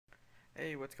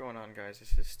Hey, what's going on, guys?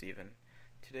 This is Steven.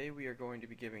 Today we are going to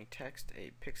be giving text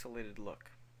a pixelated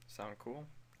look. Sound cool?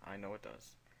 I know it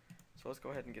does. So let's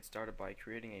go ahead and get started by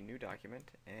creating a new document,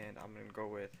 and I'm going to go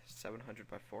with 700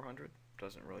 by 400.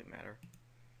 Doesn't really matter.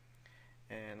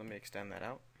 And let me extend that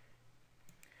out.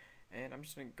 And I'm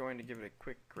just going to give it a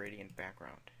quick gradient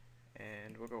background.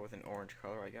 And we'll go with an orange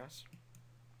color, I guess.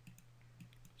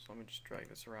 So let me just drag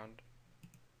this around.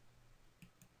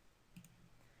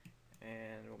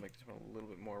 And we'll make this one a little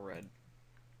bit more red.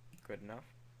 Good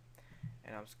enough.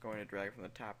 And I'm just going to drag from the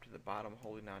top to the bottom,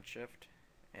 holding down shift,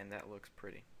 and that looks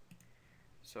pretty.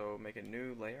 So make a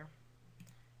new layer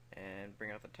and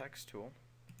bring out the text tool,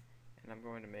 and I'm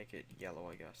going to make it yellow,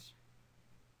 I guess.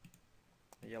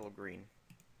 Yellow green,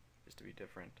 just to be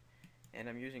different. And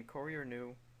I'm using Courier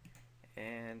New,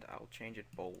 and I'll change it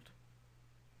bold.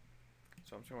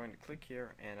 So I'm just going to click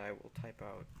here and I will type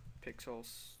out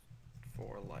pixels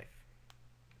for life.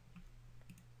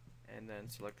 And then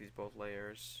select these both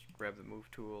layers, grab the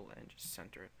move tool, and just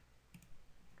center it.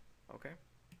 Okay.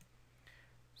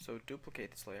 So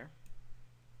duplicate this layer,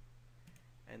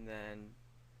 and then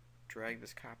drag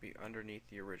this copy underneath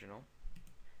the original,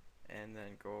 and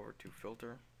then go over to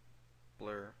Filter,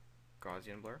 Blur,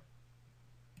 Gaussian Blur,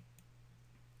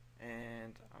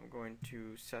 and I'm going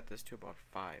to set this to about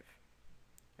 5.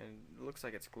 And it looks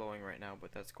like it's glowing right now,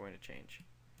 but that's going to change.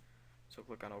 So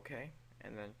click on OK,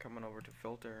 and then come on over to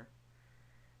Filter,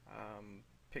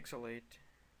 Pixelate,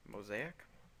 Mosaic,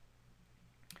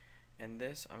 and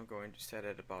this I'm going to set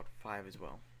at about 5 as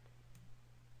well.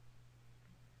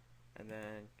 And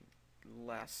then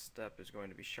last step is going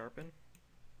to be sharpen,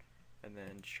 and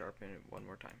then sharpen it one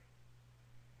more time.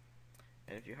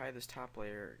 And if you hide this top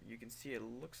layer, you can see it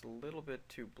looks a little bit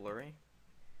too blurry,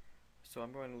 so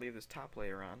I'm going to leave this top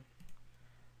layer on,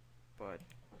 but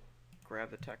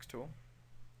grab the text tool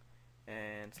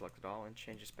and select it all and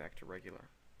change this back to regular.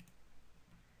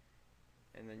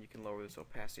 And then you can lower this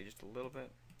opacity just a little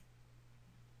bit.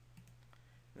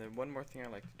 And then one more thing I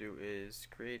like to do is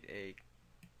create a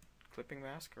clipping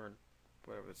mask, or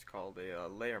whatever it's called, a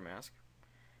layer mask,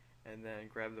 and then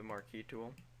grab the marquee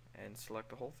tool and select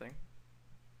the whole thing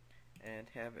and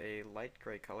have a light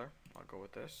gray color. I'll go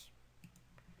with this,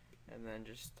 and then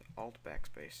just Alt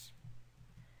backspace,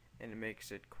 and it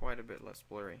makes it quite a bit less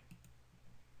blurry,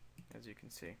 as you can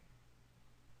see.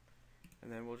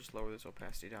 And then we'll just lower this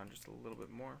opacity down just a little bit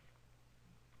more,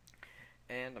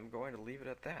 and I'm going to leave it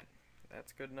at that.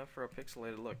 That's good enough for a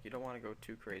pixelated look. You don't want to go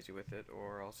too crazy with it,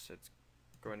 or else it's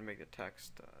going to make the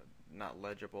text not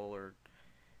legible, or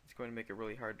it's going to make it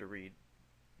really hard to read.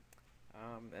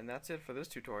 And that's it for this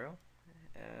tutorial.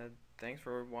 Thanks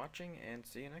for watching, and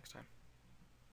see you next time.